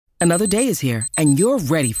Another day is here, and you're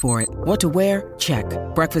ready for it. What to wear? Check.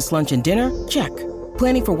 Breakfast, lunch, and dinner? Check.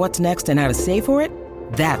 Planning for what's next and how to save for it?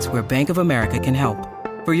 That's where Bank of America can help.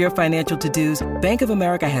 For your financial to-dos, Bank of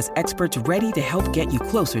America has experts ready to help get you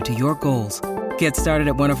closer to your goals. Get started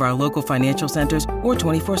at one of our local financial centers or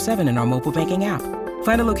 24/7 in our mobile banking app.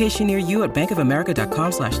 Find a location near you at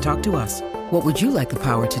bankofamerica.com/talktous. What would you like the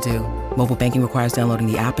power to do? Mobile banking requires downloading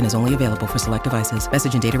the app and is only available for select devices.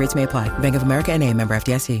 Message and data rates may apply. Bank of America N.A., member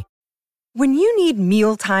FDIC. When you need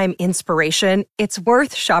mealtime inspiration, it's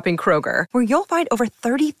worth shopping Kroger, where you'll find over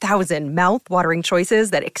 30,000 mouth-watering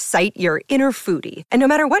choices that excite your inner foodie. And no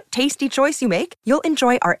matter what tasty choice you make, you'll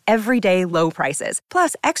enjoy our everyday low prices,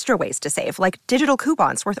 plus extra ways to save, like digital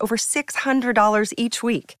coupons worth over $600 each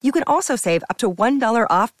week. You can also save up to $1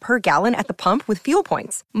 off per gallon at the pump with fuel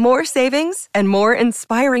points. More savings and more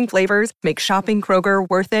inspiring flavors make shopping Kroger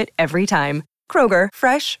worth it every time. Kroger,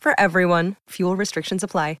 fresh for everyone. Fuel restrictions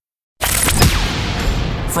apply.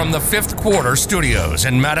 From the Fifth Quarter Studios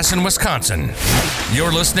in Madison, Wisconsin,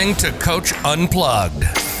 you're listening to Coach Unplugged.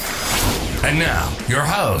 And now, your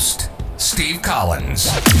host, Steve Collins.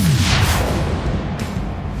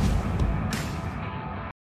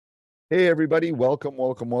 Hey, everybody. Welcome.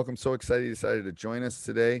 So excited you decided to join us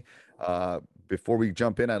today. Before we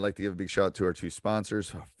jump in, I'd like to give a big shout out to our two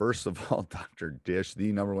sponsors. First of all, Dr. Dish,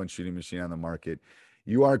 the number one shooting machine on the market.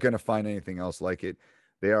 You aren't going to find anything else like it.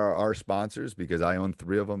 They are our sponsors because I own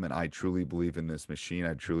 3 of them, and I truly believe in this machine.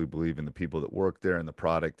 I truly believe in the people that work there and the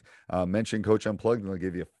product. Mention Coach Unplugged, and they'll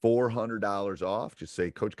give you $400 off. Just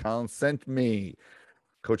say, Coach Collins sent me.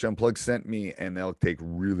 Coach Unplugged sent me, and they'll take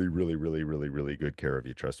really good care of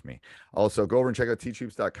you. Trust me. Also, go over and check out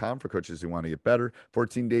teachhoops.com for coaches who want to get better.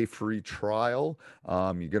 14-day free trial.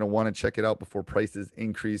 You're going to want to check it out before prices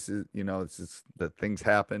increases. You know, it's just that things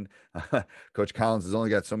happen. Coach Collins has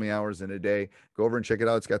only got so many hours in a day. Go over and check it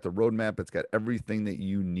out. It's got the roadmap. It's got everything that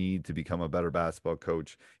you need to become a better basketball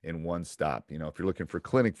coach in one stop. You know, if you're looking for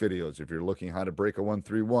clinic videos, if you're looking how to break a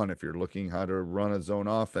 1-3-1, if you're looking how to run a zone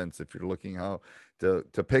offense, if you're looking how to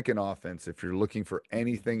pick an offense, if you're looking for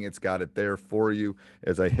anything, it's got it there for you.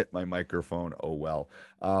 As I hit my microphone, oh well.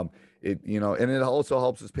 And it also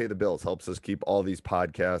helps us pay the bills, helps us keep all these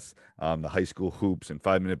podcasts, the high school hoops and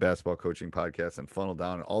 5-minute basketball coaching podcasts and Funnel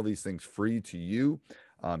Down and all these things free to you.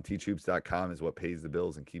 Teachhoops.com is what pays the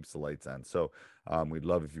bills and keeps the lights on. So we'd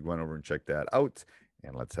love if you went over and check that out,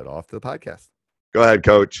 and let's head off to the podcast. Go ahead,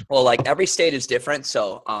 Coach. Well, like every state is different.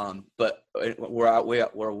 So, but where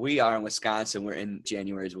we are in Wisconsin, we're in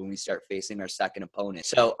January is when we start facing our second opponent.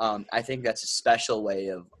 So, I think that's a special way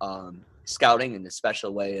of scouting and a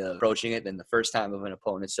special way of approaching it than the first time of an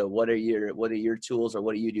opponent. So, what are your tools, or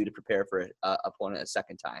what do you do to prepare for an opponent a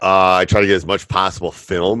second time? I try to get as much possible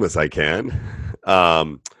film as I can.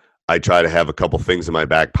 I try to have a couple things in my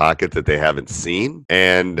back pocket that they haven't seen.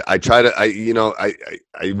 And I try to, I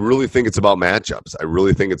really think it's about matchups. I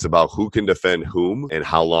really think it's about who can defend whom and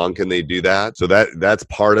how long can they do that. So that's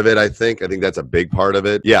part of it, I think. I think that's a big part of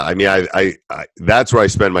it. Yeah, I mean, I that's where I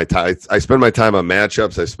spend my time. I spend my time on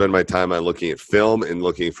matchups. I spend my time on looking at film and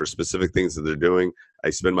looking for specific things that they're doing. I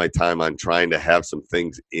spend my time on trying to have some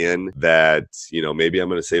things in that, maybe I'm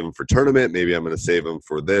going to save them for tournament. Maybe I'm going to save them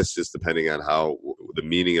for this, just depending on how the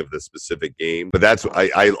meaning of the specific game. But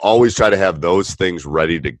I always try to have those things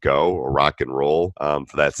ready to go or rock and roll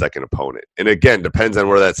for that second opponent. And again, depends on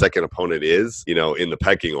where that second opponent is, in the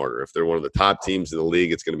pecking order. If they're one of the top teams in the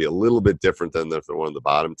league, it's going to be a little bit different than if they're one of the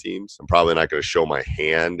bottom teams. I'm probably not going to show my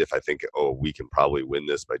hand if I think, we can probably win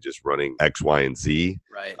this by just running X, Y, and Z.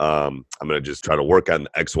 Right. I'm going to just try to work on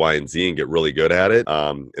X, Y, and Z and get really good at it.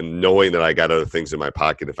 And knowing that I got other things in my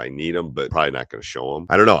pocket if I need them, but probably not going to show them.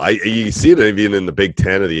 I don't know. You see it even in the Big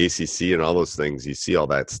Ten or the ACC and all those things. You see all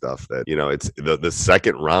that stuff that, it's the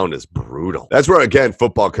second round is brutal. That's where, again,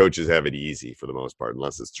 football coaches have it easy for the most part,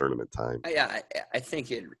 unless it's tournament time. Yeah, I think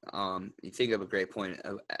you think of a great point.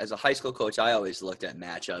 As a high school coach, I always looked at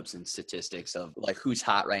matchups and statistics of like who's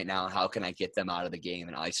hot right now and how can I get them out of the game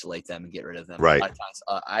and isolate them and get rid of them. Right. A lot of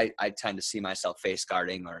times, I tend to see myself face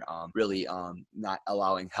guarding or really not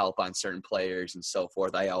allowing help on certain players and so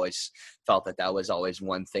forth. I always felt that was always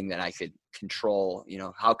one thing that I could control.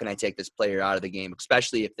 How can I take this player out of the game,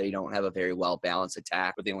 especially if they don't have a very well balanced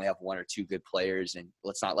attack, but they only have 1 or 2 good players, and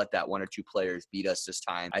let's not let that 1 or 2 players beat us this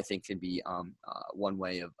time. I think can be one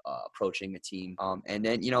way of approaching a team. And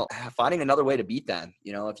then finding another way to beat them.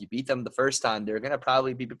 If you beat them the first time, they're gonna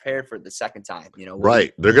probably be prepared for the second time.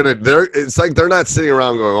 Right? It's like they're not sitting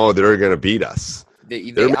around going, "Oh, they're gonna beat us."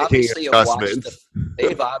 They obviously have watched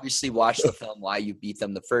They've obviously watched the film why you beat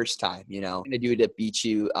them the first time, going to do to beat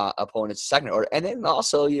you opponents second order. And then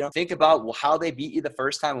also, think about how they beat you the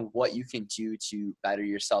first time and what you can do to better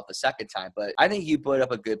yourself the second time. But I think you put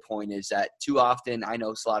up a good point, is that too often I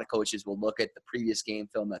know a lot of coaches will look at the previous game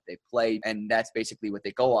film that they played, and that's basically what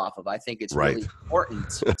they go off of. I think it's really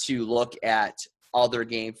important to look at other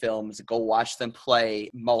game films, go watch them play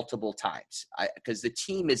multiple times, because the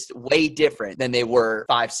team is way different than they were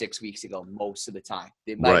 5-6 weeks ago most of the time.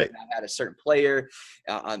 They might have had a certain player,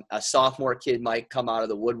 a sophomore kid might come out of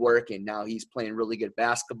the woodwork and now he's playing really good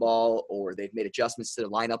basketball, or they've made adjustments to the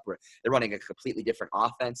lineup where they're running a completely different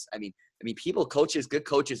offense. I mean, good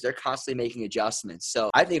coaches, they're constantly making adjustments.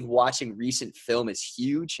 So I think watching recent film is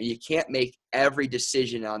huge. And you can't make every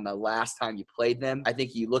decision on the last time you played them. I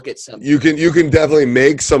think you look at some. You can definitely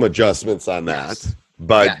make some adjustments on that. Yes.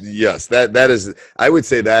 But yes, that is, I would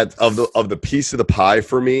say that of the piece of the pie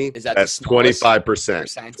for me, is that that's 25%,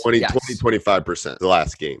 25% the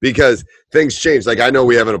last game, because things change. Like, I know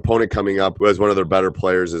we have an opponent coming up who has one of their better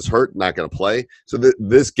players is hurt, not going to play. So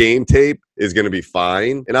this game tape is going to be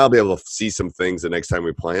fine, and I'll be able to see some things the next time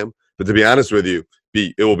we play them. But to be honest with you,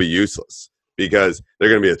 it will be useless, because they're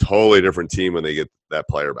going to be a totally different team when they get that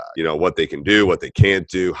player back. What they can do, what they can't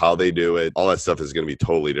do, how they do it, all that stuff is going to be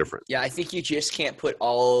totally different. Yeah, I think you just can't put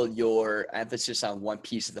all your emphasis on one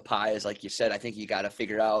piece of the pie. As like you said, I think you got to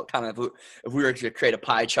figure out kind of, if we were to create a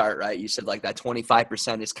pie chart, right? You said like that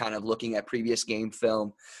 25% is kind of looking at previous game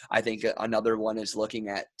film. I think another one is looking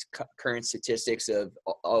at current statistics of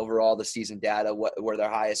overall the season data, where their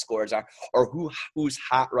highest scores are, or who's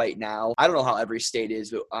hot right now. I don't know how every state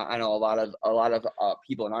is, but I know a lot of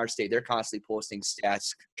people in our state, they're constantly posting stats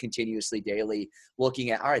continuously daily,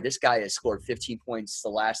 looking at, all right, this guy has scored 15 points the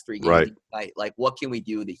last 3 games. Right. Like, what can we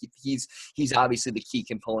do? He's obviously the key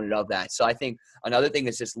component of that. So I think another thing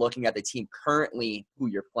is just looking at the team currently, who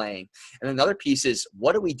you're playing. And another piece is,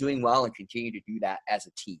 what are we doing well, and continue to do that as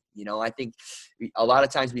a team? I think a lot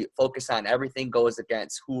of times we focus on everything goes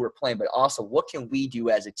against who we're playing, but also what can we do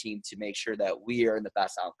as a team to make sure that we are in the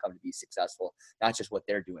best outcome to be successful, not just what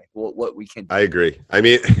they're doing, what we can do. I agree. I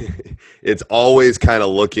mean, it's always kind of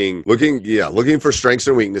looking for strengths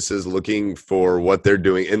and weaknesses, looking for what they're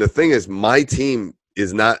doing. And the thing is, my team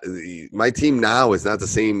now is not the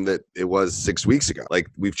same that it was 6 weeks ago. Like,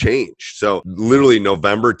 we've changed. So literally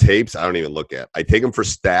November tapes, I don't even look at. I take them for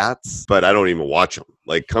stats, but I don't even watch them.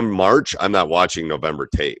 Like, come March, I'm not watching November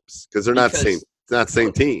tapes, because they're not the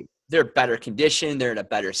same team. They're better conditioned. They're in a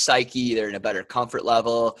better psyche. They're in a better comfort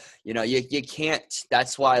level. You can't.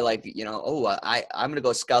 That's why, like, I'm going to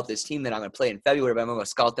go scout this team that I'm going to play in February, but I'm going to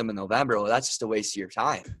scout them in November. Well, that's just a waste of your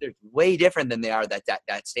time. They're way different than they are that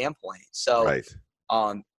standpoint. So,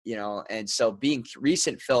 and so being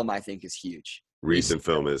recent film, I think, is huge. Recent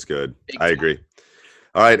film is good. I agree.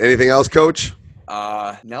 All right. Anything else, Coach?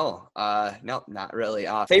 No, not really.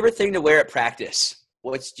 Favorite thing to wear at practice?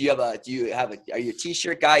 Are you a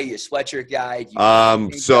t-shirt guy? Are you a sweatshirt guy?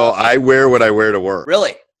 So I wear what I wear to work.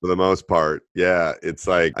 Really? For the most part. Yeah. It's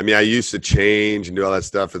like, I mean, I used to change and do all that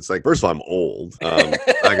stuff. It's like, first of all, I'm old. I'm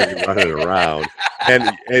not going to be running around.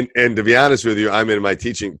 And to be honest with you, I'm in my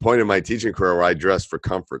teaching career where I dress for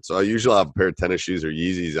comfort. So I usually have a pair of tennis shoes or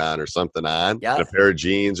Yeezys on or something on, and a pair of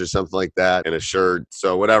jeans or something like that, and a shirt.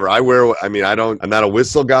 So whatever I wear, I'm not a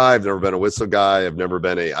whistle guy. I've never been a whistle guy. I've never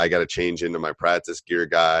been I got to change into my practice gear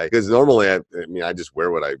guy, because normally, I just wear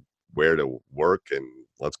what I wear to work, and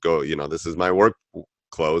let's go. This is my work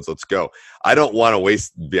clothes. Let's go. I don't want to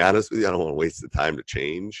waste, to be honest with you, I don't want to waste the time to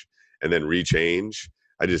change and then rechange.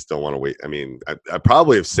 I just don't want to wait. I mean, I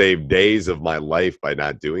probably have saved days of my life by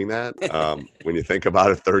not doing that. When you think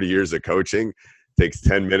about it, 30 years of coaching, it takes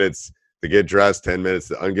 10 minutes to get dressed, 10 minutes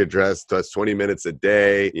to unget dressed. That's 20 minutes a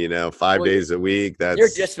day, 5 days a week. That's your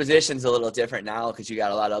disposition's a little different now, because you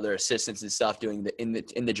got a lot of other assistants and stuff doing in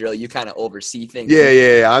the drill. You kind of oversee things.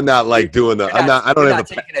 Yeah. I'm not like doing the. I don't have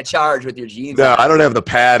taking a charge with your jeans. No, I don't have the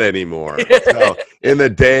pad anymore. So in the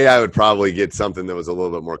day, I would probably get something that was a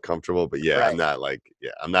little bit more comfortable. But I'm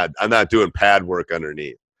not doing pad work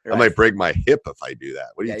underneath. Right. I might break my hip if I do that.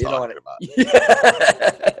 What are you talking about?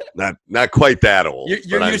 Not quite that old.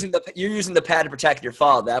 You're using the pad to protect your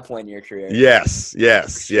fall at that point in your career. Yes.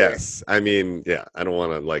 I mean, I don't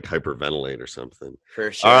want to like hyperventilate or something.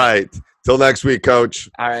 For sure. All right. Till next week, Coach.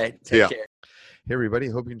 All right. Take care. Hey, everybody.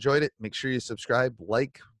 Hope you enjoyed it. Make sure you subscribe,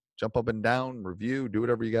 like, jump up and down, review, do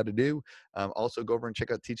whatever you got to do. Also, go over and check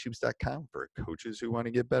out teachhoops.com for coaches who want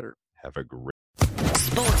to get better. Have a great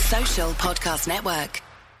Sports Social Podcast Network.